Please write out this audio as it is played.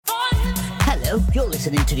Hello, you're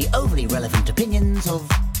listening to the overly relevant opinions of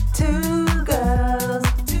Two girls.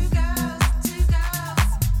 Two girls. Two girls.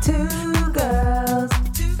 Two girls.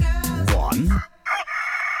 Two girls. one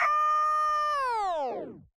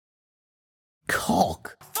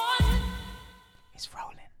cock. It's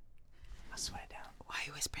rolling. I swear down. Why are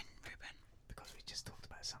you whispering, Ruben? Because we just talked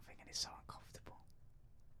about something and it's so uncomfortable.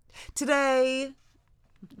 Today,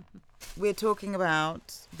 we're talking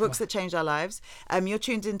about books that changed our lives. You're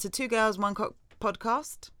tuned into Two Girls, One Cock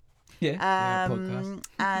podcast. Yeah. Podcast.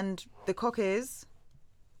 And the cock is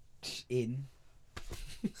In.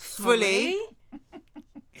 fully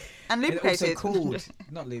and It's also lubricated. called.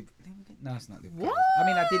 Not lube. No, it's not lubricated. I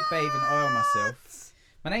mean, I did bathe and oil myself.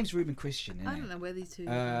 My name's Ruben Christian, I innit? don't know where these two.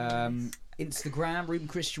 Instagram, Ruben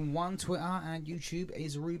Christian 1, Twitter, and YouTube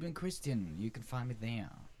is Ruben Christian. You can find me there.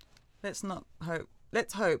 Let's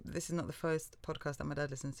hope this is not the first podcast that my dad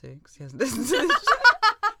listens to, because he hasn't listened to this.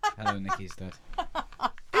 Hello, Nikki's dad.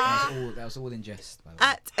 That was all in jest, by the way.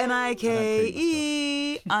 At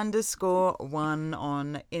NIKE_1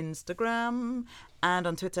 on Instagram, and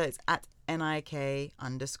on Twitter it's at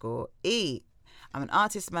NIK_E. I'm an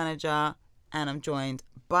artist manager, and I'm joined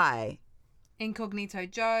by Incognito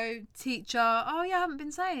Joe, teacher. Oh yeah, I haven't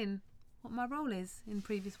been saying what my role is in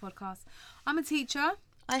previous podcasts. I'm a teacher.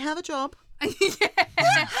 I have a job.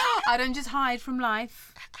 Yeah. I don't just hide from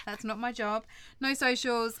life. That's not my job. No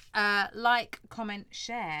socials. Like, comment,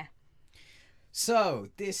 share. So,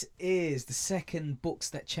 this is the second Books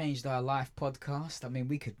That Changed Our Life podcast. I mean,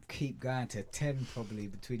 we could keep going to 10 probably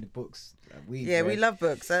between the books that we've Yeah, read. we love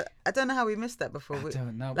books. I don't know how we missed that before. I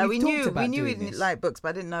don't know. Like, We've we talked about knew we doing didn't this. like books, but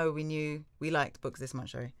I didn't know we liked books this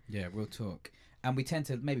much, sorry. Yeah, we'll talk. And we tend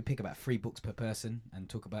to maybe pick about 3 books per person and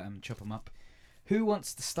talk about them, chop them up. Who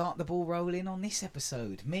wants to start the ball rolling on this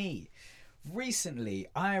episode? Me. Recently,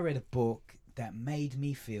 I read a book that made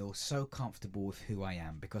me feel so comfortable with who I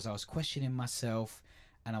am, because I was questioning myself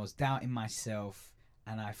and I was doubting myself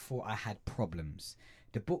and I thought I had problems.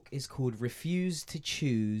 The book is called Refuse to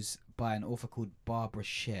Choose by an author called Barbara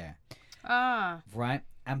Sher. Right?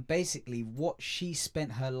 And basically what she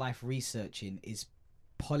spent her life researching is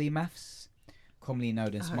polymaths, commonly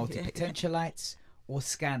known as multi-potentialites or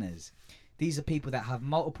scanners. These are people that have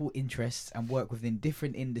multiple interests and work within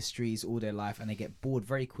different industries all their life, and they get bored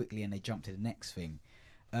very quickly and they jump to the next thing.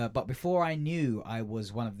 But before I knew I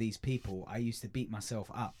was one of these people, I used to beat myself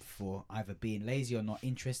up for either being lazy or not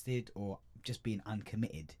interested or just being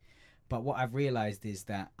uncommitted. But what I've realised is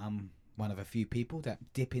that I'm one of a few people that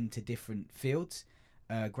dip into different fields,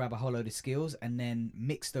 grab a whole load of skills, and then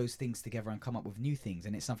mix those things together and come up with new things.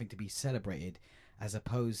 And it's something to be celebrated as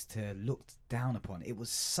opposed to looked down upon. It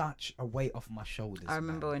was such a weight off my shoulders. I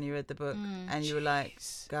remember when you read the book and you were like,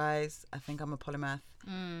 guys, I think I'm a polymath.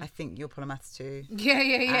 I think you're polymaths too.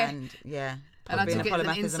 Yeah. And And I being a took it as an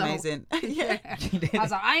polymath is insult. amazing. Yeah. I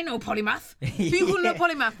was like, I know polymath. People know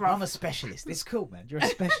polymath, bro. I'm a specialist. It's cool, man. You're a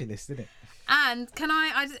specialist, isn't it? And can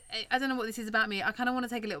I don't know what this is about me. I kind of want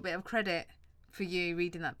to take a little bit of credit for you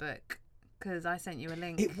reading that book, because I sent you a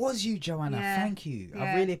link. It was you, Joanna. Yeah. Thank you. I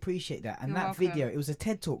Yeah. really appreciate that. And You're that welcome. video, it was a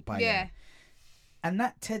TED Talk by Yeah. you. And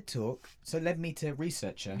that TED Talk led me to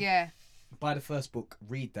research her. Yeah. Buy the first book,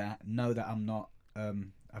 read that, know that I'm not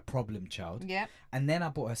a problem child. Yeah. And then I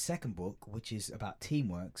bought her second book, which is about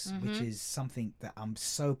teamworks, which is something that I'm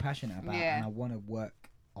so passionate about, Yeah. and I want to work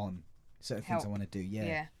on certain things I Help. want to do. Yeah.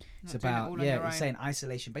 Yeah. It's Not doing it about all on your it's own. saying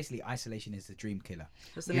isolation. Basically, isolation is the dream killer.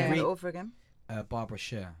 What's the Yeah. name of the author again? Barbara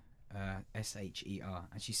Sher, Sher,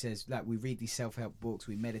 and she says like we read these self-help books,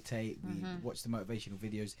 we meditate, we watch the motivational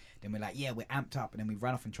videos, then we're like, yeah, we're amped up, and then we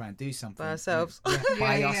run off and try and do something By ourselves.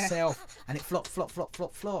 by Yeah. ourselves, and it flops.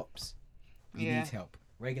 You Yeah. need help,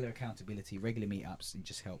 regular accountability, regular meetups, and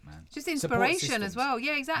just help, man. Just Support inspiration as systems. well.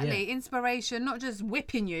 Yeah, exactly. Yeah. Inspiration, not just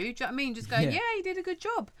whipping you. Do you know what I mean? Just going, Yeah. yeah, you did a good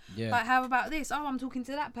job. Yeah. Like, how about this? Oh, I'm talking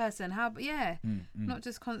to that person. Not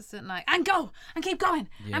just constant like, and go and keep going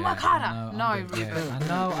and work harder. Ruben.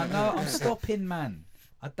 I know. I'm stopping, man.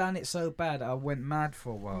 I done it so bad I went mad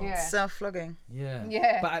for a while. Yeah. Self-flogging.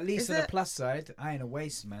 Yeah. But at least Is on the it? plus side, I ain't a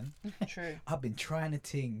waste, man. True. I've been trying a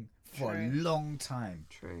thing for a long time.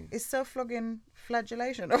 True. Is self-flogging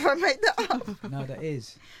flagellation? Or have I made that up? No, that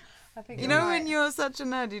is. I think You know when you're such a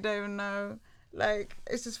nerd, you don't even know. Like,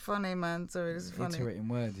 it's just funny, man. Sorry, this is funny. Iterating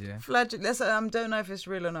words, yeah. Don't know if it's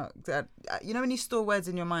real or not. You know when you store words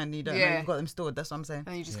in your mind and you don't know Yeah. you've got them stored? That's what I'm saying.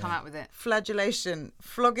 And you just come out with it. Flagellation,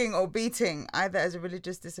 flogging or beating, either as a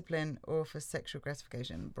religious discipline or for sexual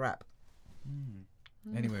gratification. Brap.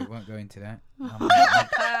 Anyway, we won't go into that.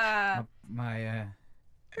 My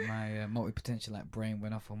multi-potentialite brain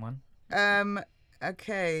went off on one.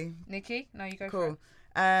 Okay. Nikki, no, you go for Cool.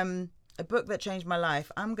 it. a book that changed my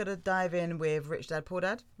life. I'm gonna dive in with Rich Dad Poor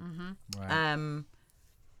Dad, Right.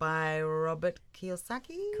 by Robert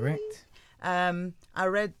Kiyosaki. Correct. I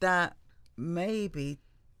read that maybe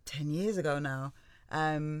 10 years ago now,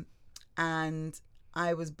 and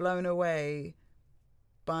I was blown away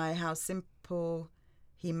by how simple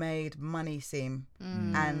he made money seem,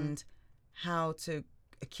 and how to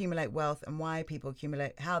accumulate wealth, and why people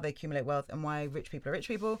how they accumulate wealth, and why rich people are rich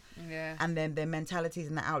people, and then their mentalities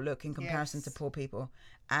and their outlook in comparison to poor people.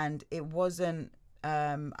 And it wasn't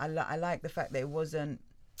I like the fact that it wasn't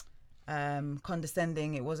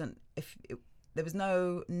condescending. It wasn't there was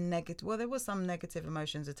no negative, well, there was some negative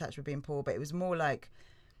emotions attached with being poor, but it was more like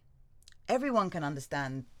everyone can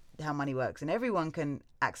understand how money works, and everyone can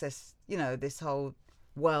access, you know, this whole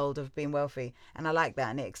world of being wealthy. And I like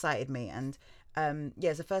that, and it excited me. And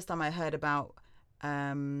it's the first time I heard about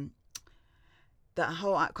that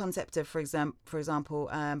whole concept of, for example,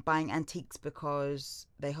 buying antiques because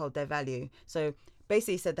they hold their value. So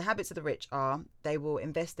basically, he said the habits of the rich are they will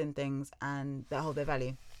invest in things and that hold their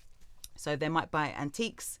value. So they might buy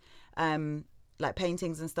antiques, like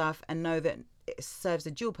paintings and stuff, and know that it serves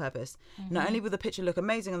a dual purpose. Not only will the picture look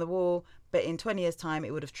amazing on the wall, but in 20 years' time,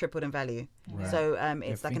 it would have tripled in value. Right. So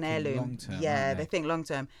it's like an heirloom. Long-term, they think long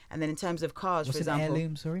term. And then in terms of cars, What's for example, an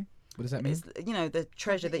heirloom? Sorry, what does that mean? it's, you know, the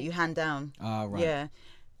treasure that you hand down. Ah, right. Yeah.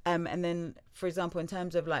 And then, for example, in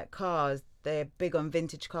terms of like cars, they're big on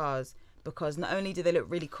vintage cars because not only do they look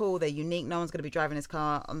really cool, they're unique. No one's going to be driving this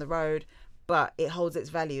car on the road, but it holds its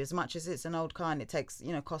value. As much as it's an old car and it takes,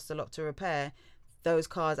 you know, costs a lot to repair, those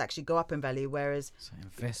cars actually go up in value. Whereas So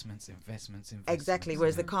investments. exactly,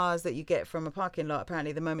 whereas the cars that you get from a parking lot,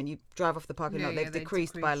 apparently the moment you drive off the parking lot, they've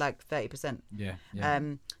decreased by like 30%. Yeah.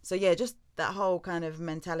 So yeah, just that whole kind of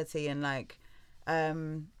mentality, and like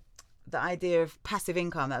the idea of passive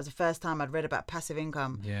income. That was the first time I'd read about passive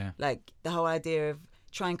income. Yeah. Like the whole idea of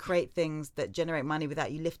try and create things that generate money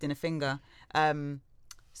without you lifting a finger.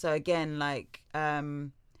 So again,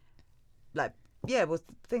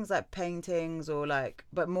 things like paintings or like,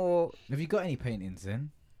 but more. Have you got any paintings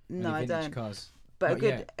then? No, Any I vintage don't. Cars? But Not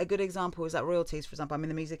yet. a good example is like royalties. For example, I'm in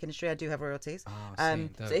the music industry. I do have royalties. Oh,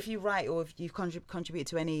 So if you write or if you contribute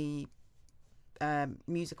to any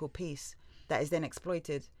musical piece that is then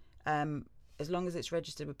exploited, as long as it's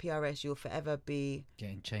registered with PRS, you'll forever be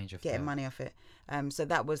getting money off it. So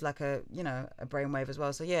that was like a brainwave as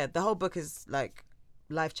well. So yeah, the whole book is like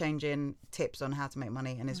life-changing tips on how to make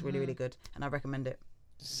money, and it's really, really good, and I recommend it.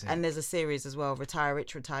 Sick. And there's a series as well, Retire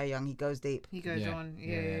Rich, Retire Young. He goes deep. He goes on.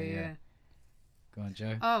 Yeah. Go on,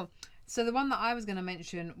 Joe. Oh, so the one that I was going to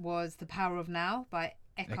mention was The Power of Now by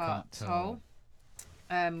Eckhart Tolle.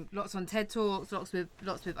 Lots on TED Talks, lots with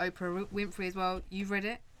Oprah Winfrey as well. You've read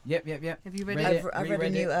it? Yep. Have you read Read it? it. I've read A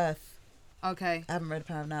New Earth. Okay. I haven't read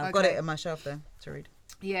Power of Now. I've got Okay. it on my shelf though to read.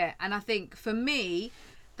 Yeah, and I think for me,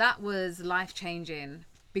 that was life-changing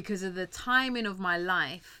because of the timing of my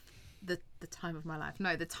life. The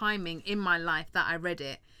timing in my life that I read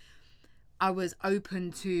it, I was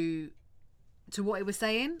open to what it was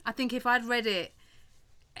saying. I think if I'd read it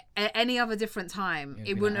at any other different time, You'd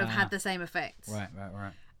it be wouldn't like, have had the same effect. Right.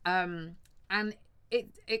 And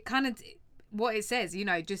it kind of, what it says, you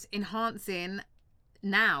know, just enhancing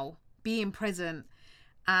now, being present,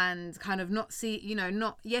 and kind of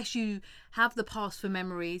yes, you have the past for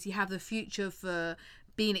memories, you have the future for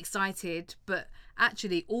being excited, but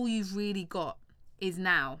actually all you've really got is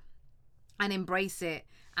now, and embrace it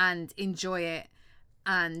and enjoy it,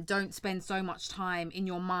 and don't spend so much time in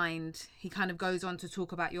your mind. He kind of goes on to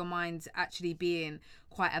talk about your mind actually being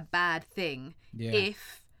quite a bad thing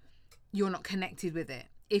if you're not connected with it,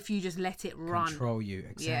 if you just let it run. Control you,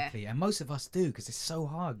 exactly. And most of us do, because it's so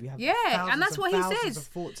hard. We have and that's what he says. Of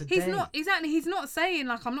thoughts a He's day. he's not saying,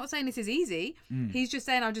 like, I'm not saying this is easy. He's just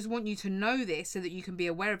saying, I just want you to know this so that you can be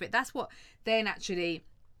aware of it. That's what then actually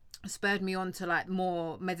spurred me on to like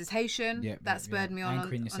more meditation. That spurred me on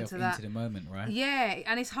anchoring yourself onto that. into the moment, right? Yeah,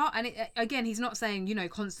 and it's hard. And again, he's not saying, you know,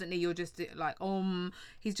 constantly you're just like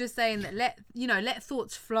He's just saying that let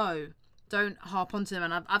thoughts flow. Don't harp onto them.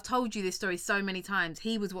 And I've told you this story so many times.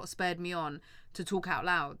 He was what spurred me on to talk out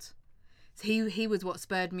loud. So he was what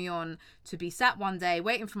spurred me on to be sat one day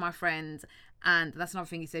waiting for my friend. And that's another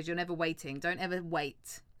thing he says, you're never waiting. Don't ever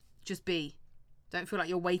wait. Just be. Don't feel like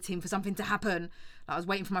you're waiting for something to happen. Like I was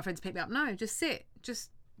waiting for my friend to pick me up. No, just sit.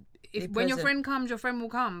 When your friend comes, your friend will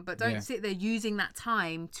come. But don't sit there using that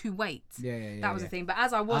time to wait. That was the thing. But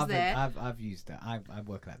as I was there, I've used that. I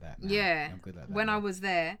work like that now. Yeah. I'm good like that. When I was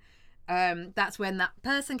there, that's when that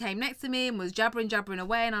person came next to me and was jabbering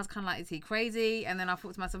away, and I was kind of like, is he crazy? And then I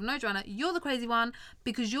thought to myself, no, Joanna, you're the crazy one,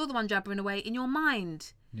 because you're the one jabbering away in your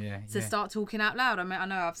mind. to start talking out loud. I mean, I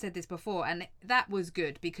know I've said this before, and that was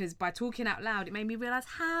good because by talking out loud, it made me realise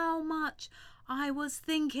how much I was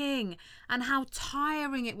thinking and how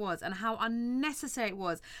tiring it was and how unnecessary it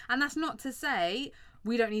was. And that's not to say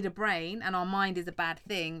we don't need a brain and our mind is a bad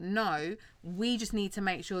thing. No, we just need to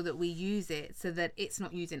make sure that we use it so that it's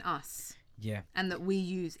not using us. Yeah. And that we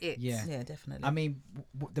use it. Yeah. Yeah, definitely. I mean,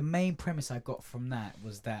 the main premise I got from that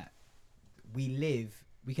was that we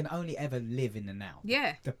can only ever live in the now.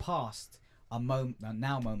 Yeah. The past are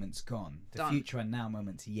now moments gone. The Done. future are now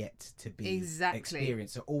moments yet to be Exactly.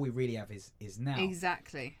 experienced. So all we really have is now.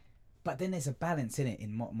 Exactly. But then there's a balance in it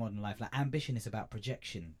in modern life. Like ambition is about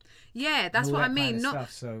projection. Yeah, that's and all what I that mean. kind of Not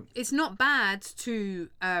stuff, so it's not bad to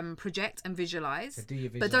project and visualize, So do your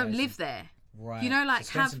but don't visualising. live there. right. You know, like, so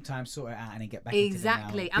spend have- some time, sort it out, and then get back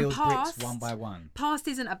Exactly. into the now. And Build past- bricks one by one. Past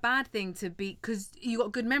isn't a bad thing to be because you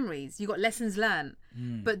got good memories, you got lessons learned,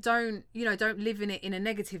 but don't live in it in a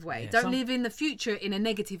negative way. Yeah, Don't live in the future in a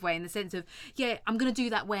negative way in the sense of I'm gonna do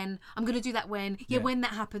that when Yeah. when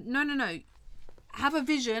that happened. No. Have a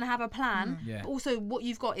vision, have a plan. Yeah. But also, what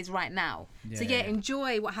you've got is right now. So Yeah.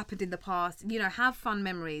 enjoy what happened in the past. Have fun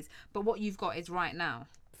memories, but what you've got is right now.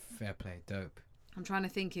 Fair play. Dope. I'm trying to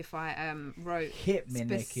think if I wrote Hit me,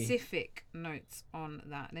 Nikki. specific notes on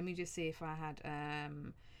that. Let me just see if I had.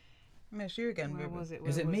 It's you again, Where Ruben. was it?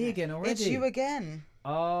 Is it me again already? It's you again.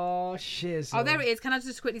 Oh, shiz. Oh, there it is. Can I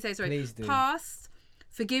just quickly say, sorry? Please do. Past,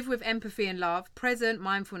 forgive with empathy and love. Present,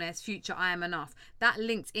 mindfulness. Future, I am enough. That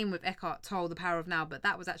linked in with Eckhart Tolle, The Power of Now, but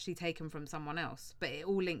that was actually taken from someone else. But it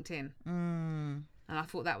all linked in. And I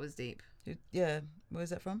thought that was deep. Yeah. Where's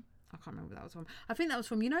that from? I can't remember what that was from. I think that was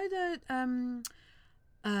from, the,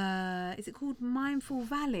 is it called Mindful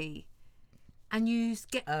Valley? And you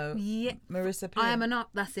get, Marissa Peer. I am enough.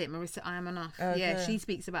 That's it, Marissa. I am enough. Okay. Yeah, she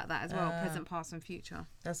speaks about that as well. Present, past, and future.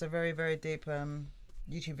 That's a very, very deep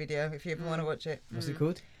YouTube video if you ever want to watch it. What's it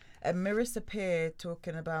called? Marissa Peer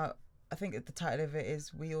talking about, I think the title of it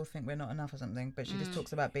is "We All Think We're Not Enough" or something, but she just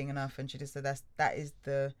talks about being enough, and she just said that is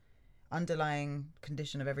the underlying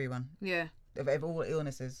condition of everyone, Yeah. of all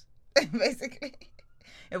illnesses, basically,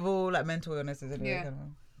 of all like mental illnesses. Anyway, Yeah. kind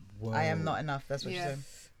of. Whoa. I am not enough. That's what she said.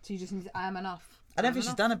 So you just need to, I am enough. I don't think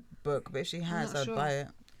she's done a book, but if she has, not I'd sure. buy it.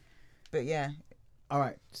 But yeah, All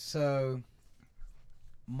right, so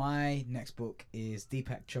my next book is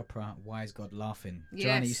Deepak Chopra, Why is God Laughing?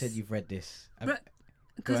 Joanna, you Yes. said you've read this. Because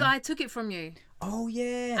Go on. I took it from you. Oh,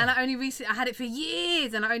 yeah. And I had it for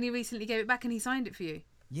years, and I only recently gave it back, and he signed it for you.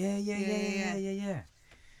 Yeah.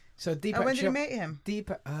 So Deepak when did you meet him?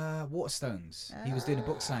 Deepak, Waterstones. He was doing a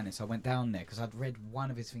book signing, so I went down there because I'd read one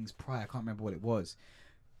of his things prior. I can't remember what it was.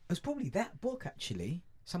 It was probably that book, actually.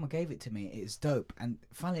 Someone gave it to me. It's dope. And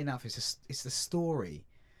funnily enough, it's the story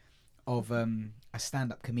of a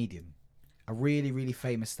stand-up comedian. A really, really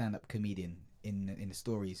famous stand-up comedian in the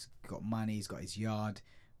story. He's got money, he's got his yard,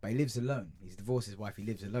 but he lives alone. He's divorced his wife, he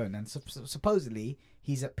lives alone. And supposedly,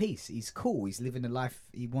 he's at peace. He's cool. He's living the life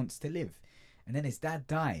he wants to live. And then his dad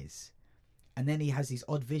dies. And then he has these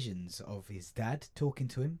odd visions of his dad talking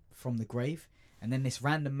to him from the grave. And then this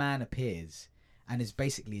random man appears and is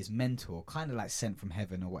basically his mentor, kind of like sent from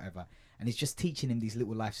heaven or whatever. And he's just teaching him these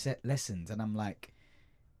little life lessons. And I'm like,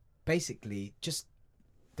 basically, just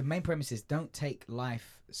the main premise is don't take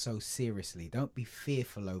life so seriously. Don't be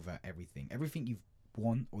fearful over everything. Everything you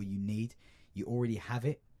want or you need, you already have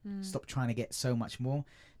it. Stop trying to get so much more.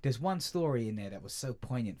 There's one story in there that was so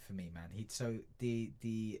poignant for me, man.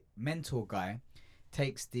 The mentor guy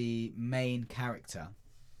takes the main character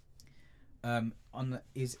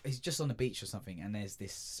he's just on the beach or something, and there's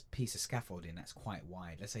this piece of scaffolding that's quite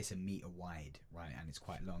wide. Let's say it's 1 meter wide, right, and it's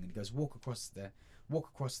quite long. And he goes walk across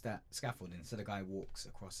that scaffolding. So the guy walks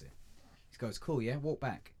across it. He goes, cool, yeah. Walk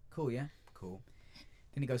back. Cool, yeah. Cool.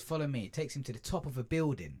 Then he goes, follow me. It takes him to the top of a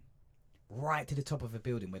building, right to the top of a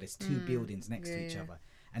building where there's two buildings next to each other,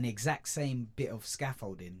 and the exact same bit of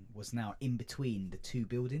scaffolding was now in between the two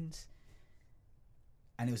buildings,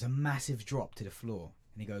 and it was a massive drop to the floor.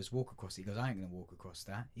 And he goes, walk across it. He goes, I ain't gonna walk across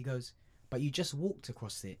that. He goes, but you just walked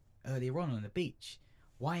across it earlier on the beach.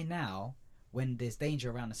 Why now, when there's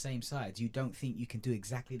danger around the same sides, you don't think you can do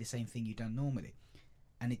exactly the same thing you done normally?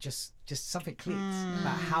 And it just something clicked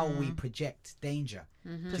about how we project danger.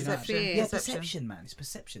 Do you know what I'm Perception. saying? Yeah, Perception. perception, man. It's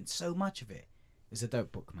perception. So much of it. It's a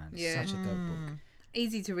dope book, man. It's Yeah. such a dope book.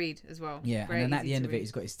 Easy to read as well. Yeah, Very and then at easy the end to of it, read.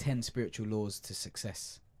 he's got his 10 spiritual laws to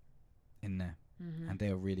success in there. And they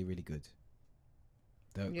are really, really good.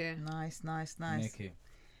 Dope. Yeah. Nice. Nikki.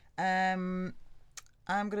 I'm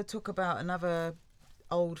going to talk about another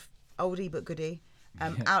oldie but goodie,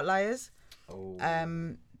 Outliers. Oh.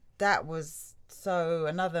 That was so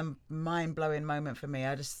another mind-blowing moment for me.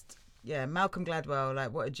 Malcolm Gladwell,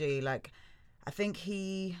 like, what a G. Like, I think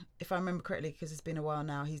he, if I remember correctly, because it's been a while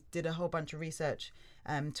now, he did a whole bunch of research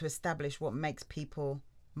to establish what makes people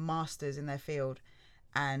masters in their field,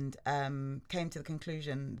 and came to the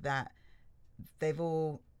conclusion that they've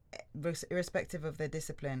all, irrespective of their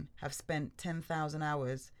discipline, have spent 10,000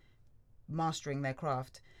 hours mastering their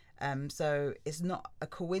craft. So it's not a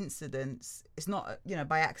coincidence. It's not,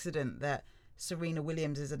 by accident that Serena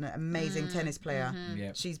Williams is an amazing tennis player.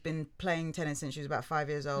 Yep. She's been playing tennis since she was about 5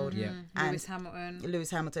 years old. Yeah. And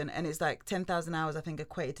Lewis Hamilton. And it's like 10,000 hours, I think,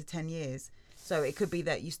 equated to 10 years. So it could be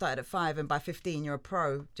that you started at 5 and by 15 you're a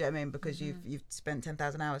pro. Do you know what I mean? Because you've spent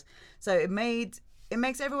 10,000 hours. So it makes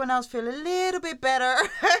everyone else feel a little bit better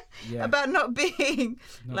about not being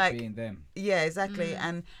being them. Yeah, exactly.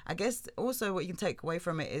 And I guess also what you can take away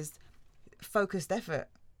from it is focused effort.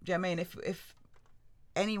 Do you know what I mean? If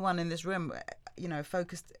anyone in this room,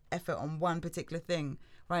 focused effort on one particular thing,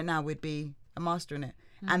 right now we'd be a master in it.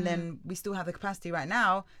 And then we still have the capacity right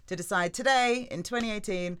now to decide today in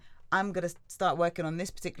 2018, I'm going to start working on this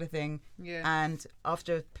particular thing. Yeah. And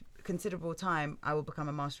after considerable time, I will become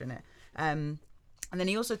a master in it. And then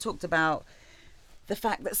he also talked about the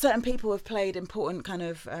fact that certain people have played important kind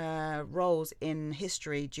of roles in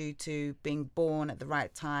history due to being born at the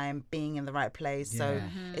right time, being in the right place. Yeah. So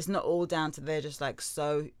it's not all down to they're just like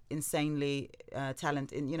so insanely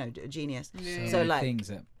talented, genius. Yeah. So many like things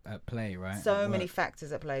at play, right? So many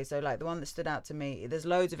factors at play. So like the one that stood out to me, there's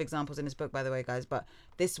loads of examples in this book, by the way, guys, but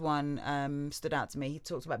this one stood out to me. He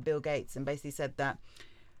talked about Bill Gates and basically said that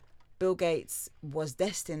Bill Gates was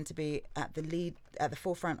destined to be at the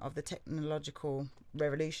forefront of the technological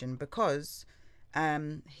revolution because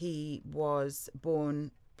he was born,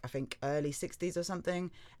 I think, early 60s or something.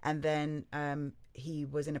 And then he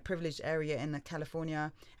was in a privileged area in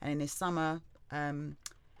California. And in his summer,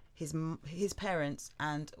 his parents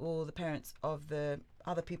and all the parents of the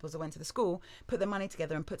other peoples that went to the school put their money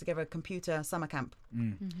together and put together a computer summer camp,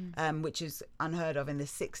 which is unheard of in the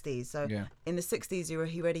 60s. So in the 60s,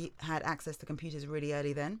 he already had access to computers really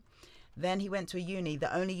early then. Then he went to a uni,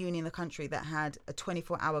 the only uni in the country that had a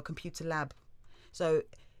 24-hour computer lab. So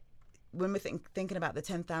when we're thinking about the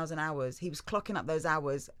 10,000 hours, he was clocking up those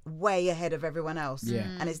hours way ahead of everyone else. Yeah.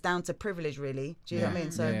 And it's down to privilege, really. Do you know what I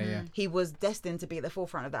mean? So he was destined to be at the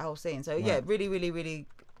forefront of that whole scene. So really, really, really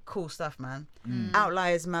cool stuff, man.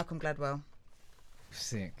 Outliers, Malcolm Gladwell.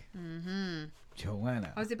 Sick.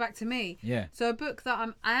 Joanna. Oh, is it back to me? Yeah. So a book that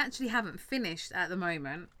I actually haven't finished at the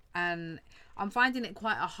moment, and I'm finding it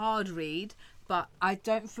quite a hard read, but I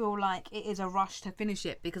don't feel like it is a rush to finish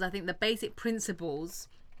it because I think the basic principles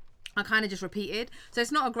are kind of just repeated. So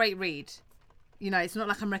it's not a great read. It's not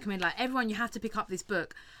like I'm recommending like everyone you have to pick up this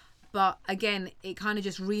book, but again, it kind of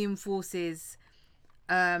just reinforces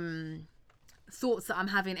thoughts that I'm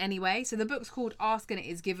having anyway. So the book's called Ask and It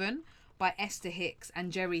Is Given by Esther Hicks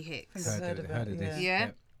and Jerry Hicks. I've heard of this. Yeah.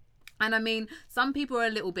 Yep. And I mean, some people are a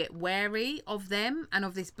little bit wary of them and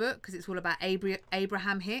of this book because it's all about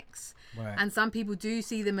Abraham Hicks. Right. And some people do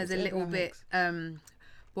see them as a little bit,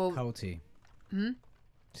 culty.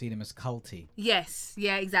 See them as culty. Yes,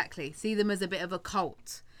 yeah, exactly. See them as a bit of a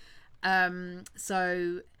cult.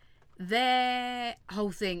 So their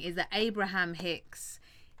whole thing is that Abraham Hicks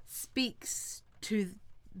speaks through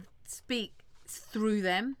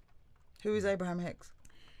them. Who is Abraham Hicks?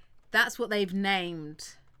 That's what they've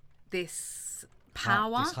named this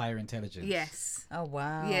power. This higher intelligence. Yes. Oh,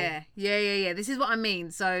 wow. Yeah. This is what I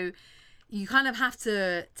mean. So you kind of have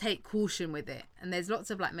to take caution with it. And there's lots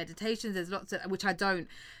of like meditations. There's lots of, which I don't.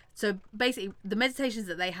 So basically the meditations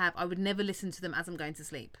that they have, I would never listen to them as I'm going to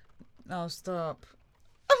sleep. Oh, stop.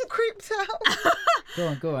 I'm creeped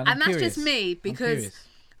out. Go on. And that's just me because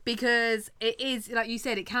it is, like you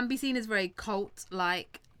said, it can be seen as very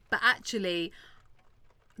cult-like, but actually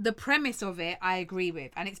the premise of it I agree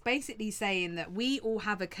with. And it's basically saying that we all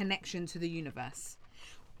have a connection to the universe.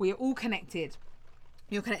 We are all connected.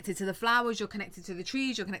 You're connected to the flowers, you're connected to the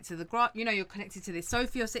trees, you're connected to the grass, you're connected to this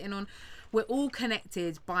sofa you're sitting on. We're all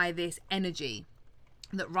connected by this energy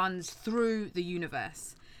that runs through the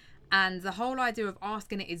universe. And the whole idea of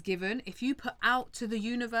asking it is given. If you put out to the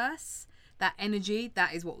universe that energy,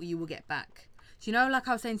 that is what you will get back. So, like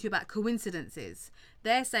I was saying to you about coincidences,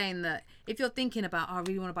 they're saying that if you're thinking about, I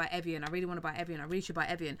really want to buy Evian, I really should buy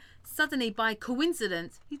Evian. Suddenly, by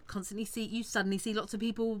coincidence, you suddenly see lots of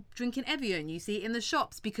people drinking Evian. You see it in the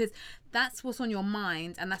shops because that's what's on your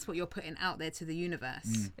mind and that's what you're putting out there to the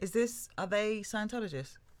universe. Are they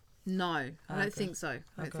Scientologists? No, I don't think so.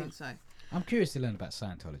 I'm curious to learn about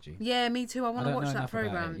Scientology. Yeah, me too. I want to watch that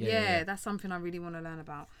program. Yeah, That's something I really want to learn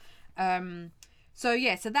about. So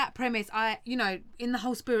that premise, in the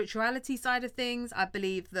whole spirituality side of things, I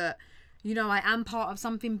believe that, I am part of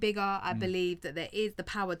something bigger. I believe that the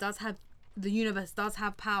universe does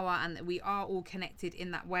have power, and that we are all connected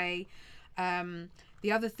in that way.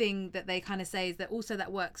 The other thing that they kind of say is that also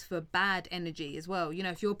that works for bad energy as well.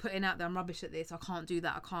 If you're putting out there, I'm rubbish at this, I can't do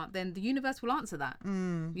that, then the universe will answer that.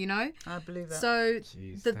 I believe that. So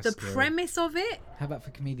Jeez, the premise of it, How about for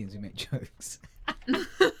comedians who make jokes?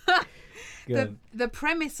 the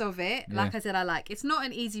premise of it, like Yeah. I said, I like. It's not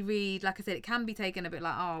an easy read. Like I said, it can be taken a bit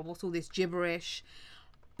like, oh, what's all this gibberish?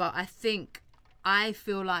 But I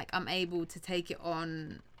feel like I'm able to take it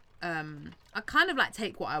on. I kind of like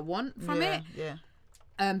take what I want from it. Yeah.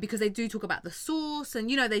 Because they do talk about the source, and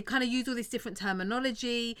they kind of use all this different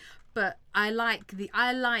terminology. But I like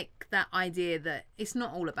that idea that it's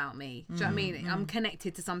not all about me. Do you know what I mean? I'm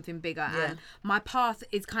connected to something bigger, and my path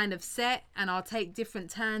is kind of set, and I'll take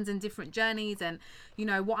different turns and different journeys, and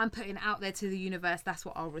what I'm putting out there to the universe, that's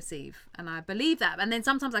what I'll receive, and I believe that. And then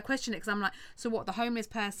sometimes I question it, because I'm like, so what? The homeless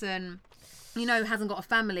person, hasn't got a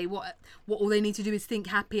family, what all they need to do is think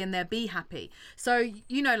happy and they'll be happy. So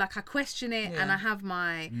like I question it, and I have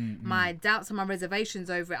my doubts and my reservations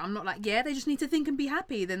over it. I'm not like, they just need to think and be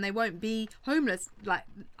happy, then they won't be homeless. Like,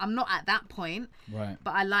 I'm not at that point, Right.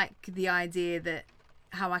 but I like the idea that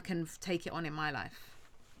how I can take it on in my life.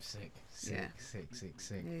 Sick. Yeah.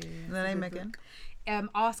 The name again?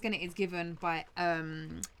 Ask and It Is Given by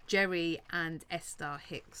Jerry and Esther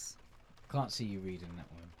Hicks. Can't see you reading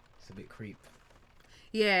that one. It's a bit creep.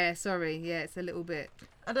 Yeah, sorry. Yeah, it's a little bit.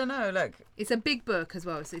 I don't know. Like, It's a big book as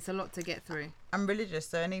well, so it's a lot to get through. I'm religious,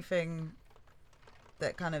 so anything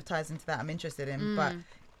that kind of ties into that, I'm interested in. But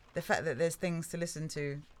the fact that there's things to listen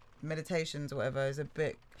to, meditations or whatever, is a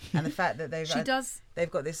bit. And the fact that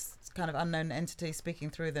they've got this kind of unknown entity speaking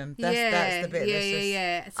through them. That's the bit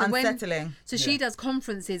that's just unsettling. She does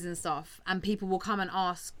conferences and stuff, and people will come and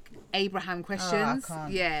ask Abraham questions.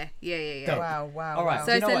 can't. Yeah. Dope. Wow. All right. Wow.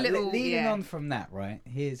 So So it's a little- leading yeah. on from that, right?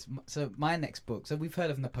 So my next book. So we've heard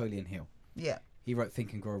of Napoleon Hill. Yeah. He wrote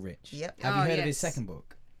Think and Grow Rich. Yep. Have you heard of his yes. second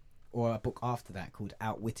book, or a book after that called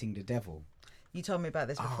Outwitting the Devil? You told me about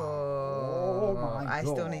this before. Oh my I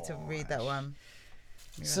still need to read that gosh. one.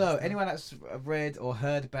 So anyone that's read or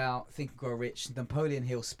heard about Think and Grow Rich, Napoleon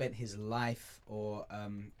Hill spent his life, or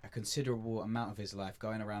a considerable amount of his life,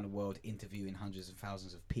 going around the world interviewing hundreds of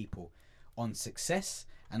thousands of people on success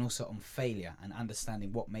and also on failure, and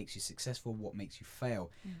understanding what makes you successful, what makes you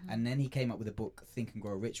fail. And then he came up with a book, Think and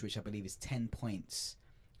Grow Rich, which I believe is 10 points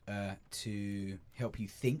to help you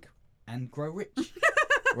think and grow rich.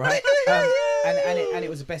 Right? And it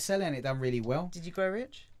was a bestseller, and it done really well. Did you grow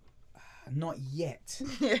rich? Not yet,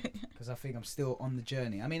 because I think I'm still on the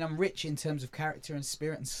journey. I mean, I'm rich in terms of character and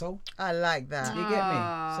spirit and soul. I like that. Do you get me?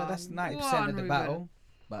 So that's 90% go on, of the Ruben. battle.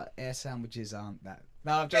 But air sandwiches aren't that.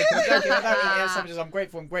 No, I'm joking. I don't eat air sandwiches. I'm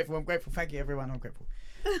grateful. Thank you, everyone. I'm grateful.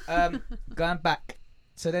 Going back.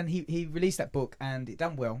 So then he released that book, and it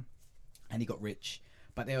done well, and he got rich.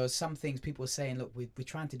 But there was some things people were saying, look, we're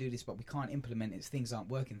trying to do this, but we can't implement it. Things aren't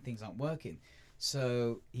working.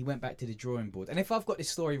 So he went back to the drawing board. And if I've got this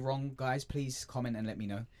story wrong, guys, please comment and let me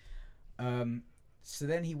know. So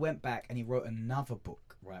then he went back and he wrote another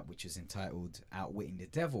book, right, which is entitled Outwitting the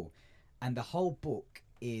Devil. And the whole book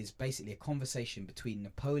is basically a conversation between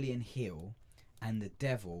Napoleon Hill and the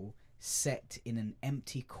devil, set in an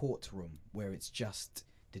empty courtroom where it's just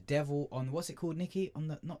the devil on, what's it called, Nikki? On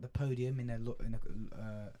the, not the podium, in a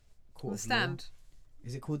court The of stand. law.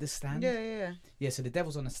 Is it called the stand? Yeah. Yeah, so the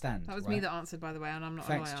devil's on a stand. That was right? me that answered, by the way, and I'm not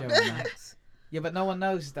Thanks, a lawyer. Joanna. Thanks. Yeah, but no one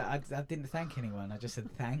knows that I didn't thank anyone. I just said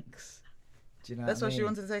thanks. Do you know That's what I why she mean?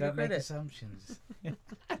 wanted to take Don't credit. make assumptions.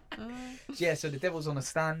 Yeah, so the devil's on a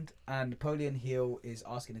stand, and Napoleon Hill is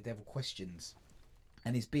asking the devil questions,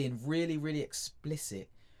 and he's being really, really explicit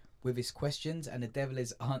with his questions, and the devil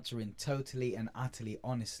is answering totally and utterly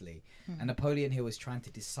honestly. And Napoleon Hill is trying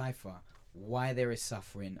to decipher why there is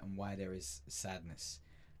suffering and why there is sadness.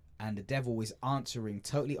 And the devil is answering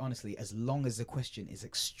totally honestly, as long as the question is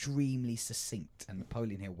extremely succinct. And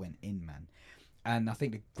Napoleon Hill went in, man. And I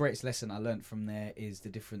think the greatest lesson I learned from there is the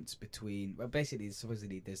difference between, well, basically,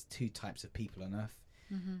 supposedly there's two types of people on Earth.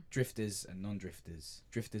 Drifters and non-drifters.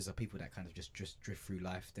 Drifters are people that kind of just drift through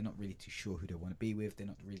life. They're not really too sure who they want to be with. They're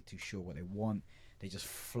not really too sure what they want. They just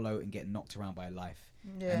float and get knocked around by life.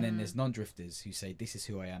 Yeah. And then there's non-drifters who say, this is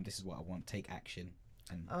who I am, this is what I want, take action.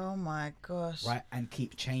 And Oh my gosh. right, and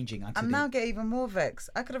keep changing until I'm now getting even more vexed.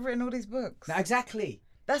 I could have written all these books. Now, exactly.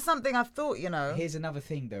 That's something I've thought, you know. Here's another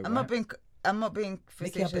thing, though. I'm not being Nikki, I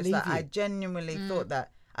facetious. believe Like, I you. genuinely thought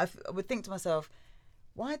that. I would think to myself,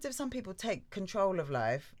 why do some people take control of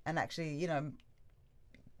life and actually, you know,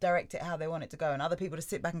 direct it how they want it to go, and other people to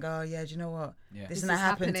sit back and go, oh yeah, do you know what? Yeah. This This and that is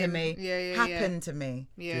happened to happening. me. Yeah. Happened to me.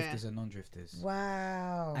 Yeah. Drifters and non-drifters.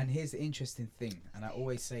 Wow. And here's the interesting thing, and I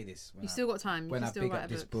always say this when You still got time. You when can I still pick write up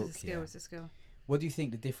a this book. book, It's a skill. yeah. It's a skill. What do you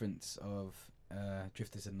think the difference of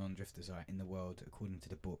drifters and non-drifters are in the world according to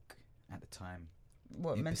the book at the time?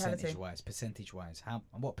 What In mentality? percentage-wise,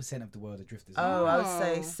 what percent of the world are drifters? Oh, I would Oh.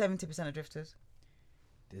 say 70% of drifters.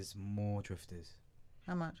 There's more drifters.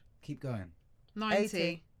 How much? Keep going. 90.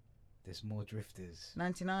 80. There's more drifters.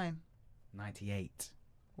 99. 98.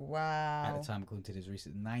 Wow. At the time, according to this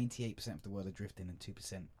research, 98% of the world are drifting and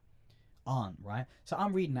 2% aren't, right? So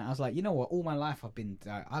I'm reading that. I was like, you know what? All my life I've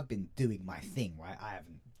been doing my thing, right? I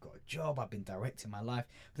haven't got a job. I've been directing my life.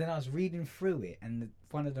 But then I was reading through it, and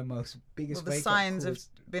one of the most biggest Well, the wake-up signs calls-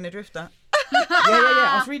 of being a drifter. yeah.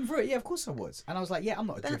 I was reading through it. Yeah, of course I was. And I was like, yeah, I'm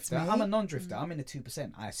not a That's drifter. me. I'm a non-drifter. I'm in the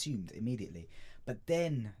 2%. I assumed immediately. But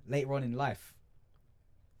then later on in life,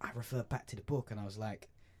 I referred back to the book and I was like,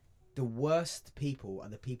 the worst people are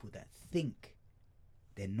the people that think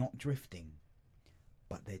they're not drifting,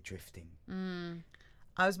 but they're drifting.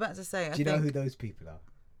 I was about to say, Do you know who those people are?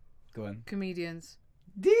 Go on. Comedians.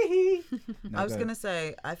 Dee. No, I was go. going to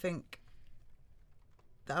say, I think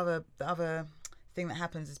the other thing that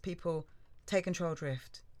happens is people take control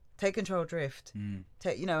drift.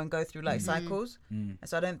 Take, you know, and go through like cycles. Mm.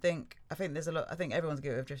 So I think there's a lot, I think everyone's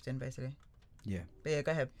guilty of drifting basically. Yeah. But yeah,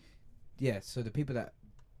 go ahead. Yeah, so the people that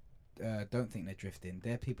don't think they're drifting,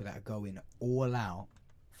 they're people that are going all out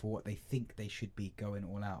for what they think they should be going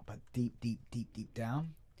all out. But deep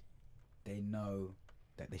down, they know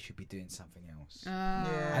that they should be doing something else.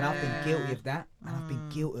 Yeah. And I've been guilty of that. And I've been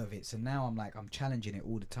guilty of it. So now I'm like, I'm challenging it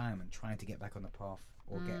all the time and trying to get back on the path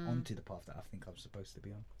or get onto the path that I think I'm supposed to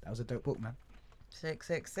be on. That was a dope book, man. Sick.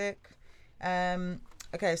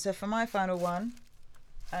 Okay, so for my final one,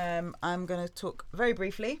 I'm going to talk very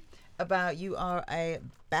briefly about You Are a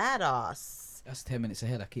Badass. That's 10 minutes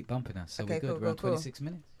ahead. I keep bumping us. So Okay, we're good. cool, We're on cool. 26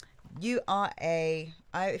 minutes. You are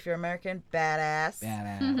if you're American, badass.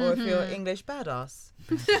 Badass. Or if you're English, badass.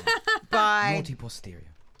 By Naughty posterior.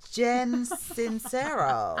 Jen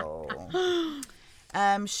Sincero.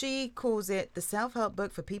 She calls it the self-help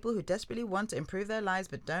book for people who desperately want to improve their lives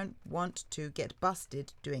but don't want to get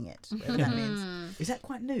busted doing it. Whatever that means. Is that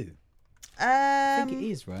quite new? I think it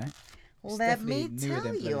Um, is, right? Well, It's let me definitely newer tell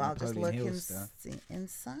than you. bloody I'll just Napoleon look Hill stuff.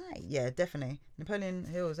 inside. Yeah, definitely. Napoleon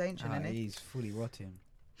Hill's ancient, isn't he? He's fully rotten.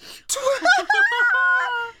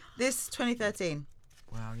 This 2013.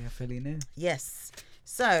 Wow, yeah, fairly new. Yes.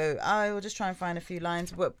 So I will just try and find a few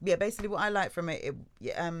lines. But yeah, basically what I like from it,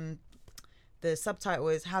 the subtitle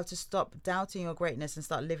is How to Stop Doubting Your Greatness and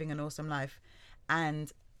Start Living an Awesome Life.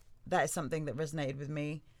 And that is something that resonated with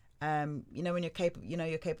me. You know, when you're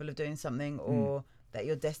capable of doing something or that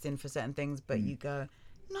you're destined for certain things, but you go,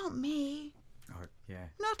 not me, Oh, yeah.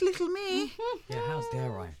 not little me. Yeah, how's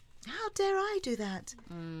dare I? How dare I do that?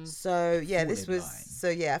 So yeah, this Falling was line. so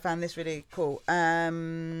yeah, I found this really cool.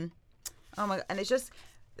 Oh my god, and it's just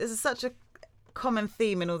there's such a common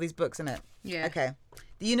theme in all these books, isn't it? Yeah. Okay.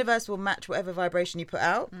 The universe will match whatever vibration you put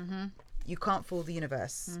out. You can't fool the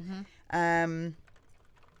universe.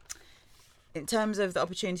 In terms of the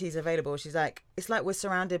opportunities available, she's like, it's like we're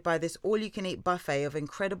surrounded by this all-you-can-eat buffet of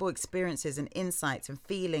incredible experiences and insights and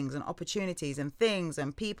feelings and opportunities and things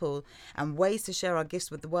and people and ways to share our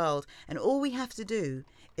gifts with the world. And all we have to do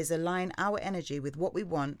is align our energy with what we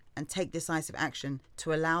want and take decisive action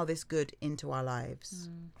to allow this good into our lives.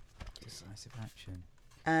 Decisive action.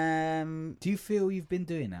 Um, Do you feel you've been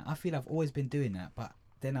doing that? I feel I've always been doing that, but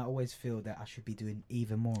then I always feel that I should be doing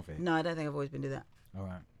even more of it. no, I don't think I've always been doing that. All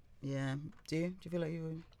right. Yeah. Do you? Do you feel like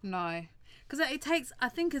you? No, because I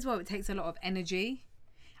think as well, it takes a lot of energy,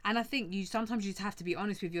 and I think sometimes you just have to be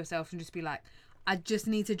honest with yourself and just be like, I just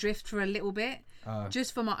need to drift for a little bit,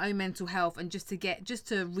 just for my own mental health and just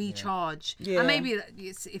to recharge. Yeah. And maybe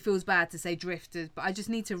it feels bad to say drifters, but I just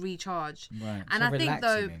need to recharge. Right. And so I think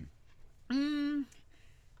though, relaxing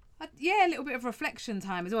yeah, a little bit of reflection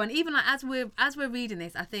time as well. And even like as we're reading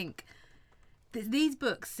this, I think these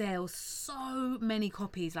books sell so many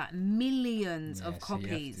copies, like millions in. of Yeah, so you have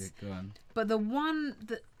copies. to go on. But the one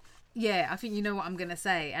that, yeah, I think you know what I'm going to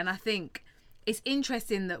say. And I think it's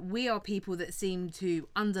interesting that we are people that seem to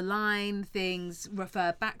underline things,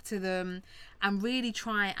 refer back to them, and really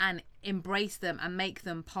try and embrace them and make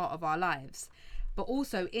them part of our lives. But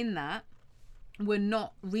also in that, we're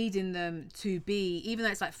not reading them to be, even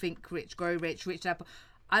though it's like Think Rich, Grow Rich, Rich Dad.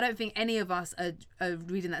 I don't think any of us are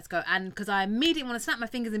reading that to go, and because I immediately want to snap my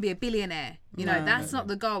fingers and be a billionaire. You know, that's not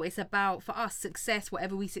the goal. It's about, for us, success,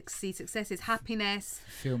 whatever we see success is, happiness,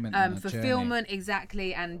 fulfillment,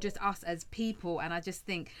 exactly, and just us as people. And I just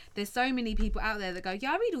think there's so many people out there that go,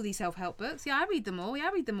 yeah, I read all these self-help books. Yeah, I read them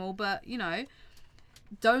all. But, you know,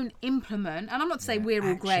 don't implement. And I'm not to say we're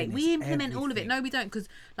all great. We implement all of it. No, we don't, because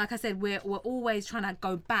like I said, we're always trying to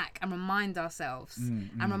go back and remind ourselves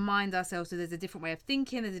that there's a different way of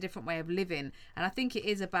thinking, there's a different way of living. And I think it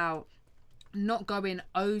is about not going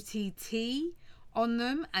OTT on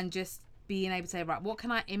them and just being able to say, right, what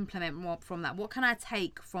can I implement more from that? What can I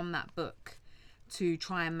take from that book to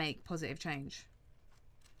try and make positive change?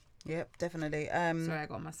 Yep, definitely. Sorry, I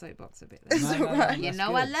got on my soapbox a bit there. You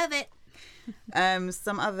know, I love it.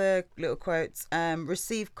 Some other little quotes.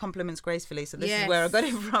 Receive compliments gracefully. So this is where I got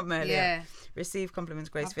it from earlier. Yeah. Receive compliments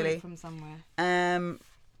gracefully. I got it from somewhere.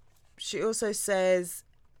 She also says,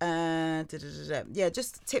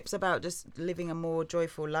 just tips about just living a more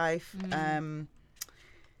joyful life.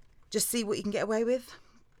 Just see what you can get away with.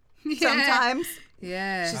 Sometimes.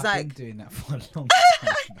 Yeah. She's I've been doing that for a long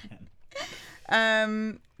time,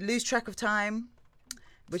 man. Lose track of time,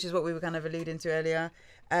 which is what we were kind of alluding to earlier.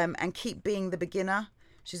 And keep being the beginner.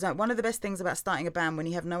 She's like, one of the best things about starting a band when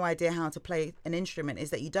you have no idea how to play an instrument is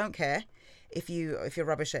that you don't care if you're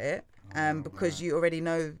rubbish at it, because you already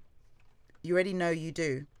know you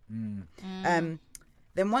do.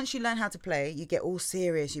 Then once you learn how to play, you get all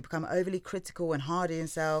serious. You become overly critical and hard on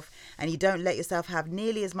yourself, and you don't let yourself have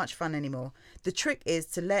nearly as much fun anymore. The trick is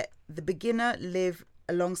to let the beginner live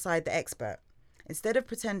alongside the expert. Instead of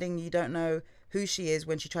pretending you don't know who she is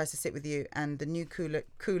when she tries to sit with you and the new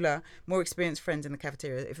cooler, more experienced friends in the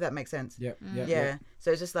cafeteria, if that makes sense. Yeah.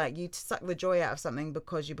 So it's just like you suck the joy out of something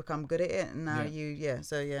because you become good at it, and now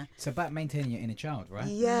It's about maintaining your inner child, right?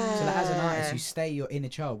 Yeah. So that as an artist, you stay your inner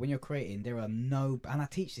child. When you're creating, there are no, and I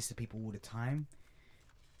teach this to people all the time,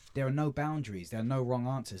 there are no boundaries, there are no wrong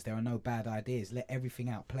answers, there are no bad ideas. Let everything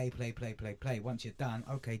out. Play. Once you're done,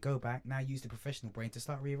 okay, go back. Now use the professional brain to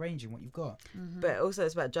start rearranging what you've got. But also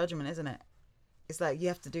it's about judgment, isn't it? It's like you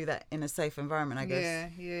have to do that in a safe environment, I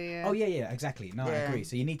guess. Yeah. Oh, yeah, exactly. No, I agree.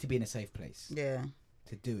 So you need to be in a safe place. Yeah.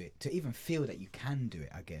 To do it. To even feel that you can do it,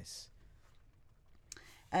 I guess.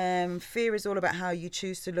 Fear is all about how you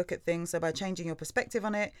choose to look at things. So by changing your perspective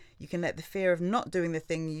on it, you can let the fear of not doing the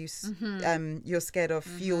thing you're scared of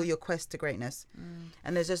fuel your quest to greatness.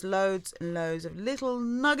 And there's just loads and loads of little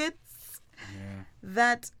nuggets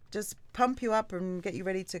that just pump you up and get you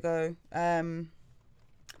ready to go.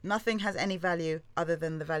 Nothing has any value other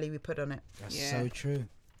than the value we put on it. That's so true.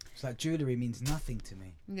 It's like jewellery means nothing to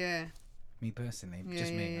me. Yeah. Me personally. Yeah,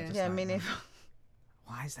 just me. yeah. I mean, if...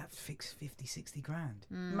 Why is that fixed 50, 60 grand?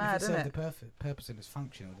 Mad, if it isn't served it? the purpose and it's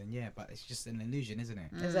functional, then but it's just an illusion, isn't it?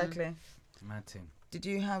 Exactly. It's a mad thing. Did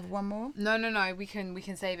you have one more? No. We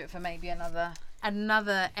can save it for maybe another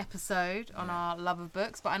episode on our love of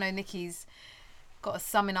books. But I know Nikki's got a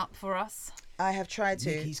summing up for us. I have tried to.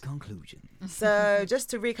 Nikki's conclusion. So just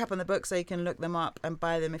to recap on the book so you can look them up and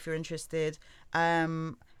buy them if you're interested.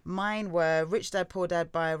 Mine were Rich Dad Poor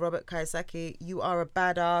Dad by Robert Kiyosaki, You Are a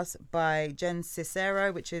Badass by Jen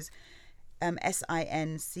Sincero, which is Sincero,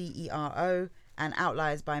 and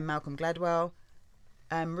Outliers by Malcolm Gladwell.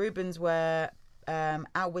 Ruben's were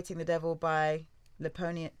Outwitting the Devil by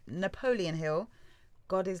Napoleon Hill.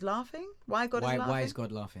 God is Laughing? Why God is Laughing? Why is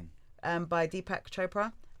God laughing? By Deepak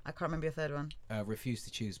Chopra. I can't remember your third one. Refuse to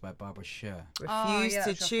Choose by Barbara Sher. Refuse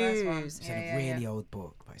to Choose. It's a really old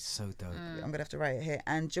book, but it's so dope. I'm going to have to write it here.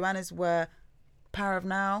 And Joanna's were Power of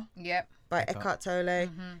Now. Yep. By Eckhart Tolle.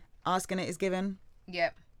 Asking It Is Given.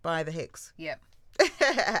 Yep. By the Hicks. Yep.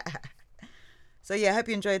 So I hope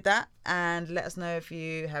you enjoyed that, and let us know if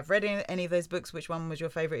you have read any of those books, which one was your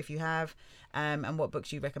favourite if you have, and what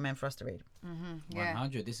books you recommend for us to read.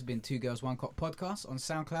 100. This has been Two Girls One Cock podcast on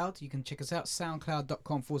SoundCloud. You can check us out,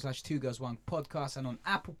 soundcloud.com/Two Girls One podcast, and on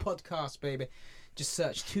Apple Podcasts, baby. Just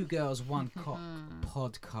search Two Girls One Cock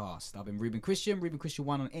podcast. I've been Ruben Christian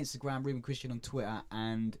 1 on Instagram, Ruben Christian on Twitter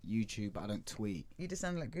and YouTube, but I don't tweet. You just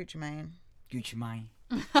sound like Gucci Mane. Gucci Mane.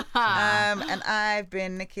 And I've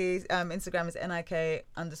been Nikki's Instagram is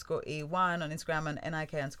NIK_E1 on Instagram and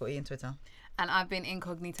NIK_E on Twitter. And I've been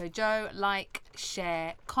Incognito Joe. Like,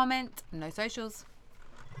 share, comment. No socials.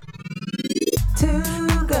 Two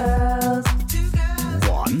girls.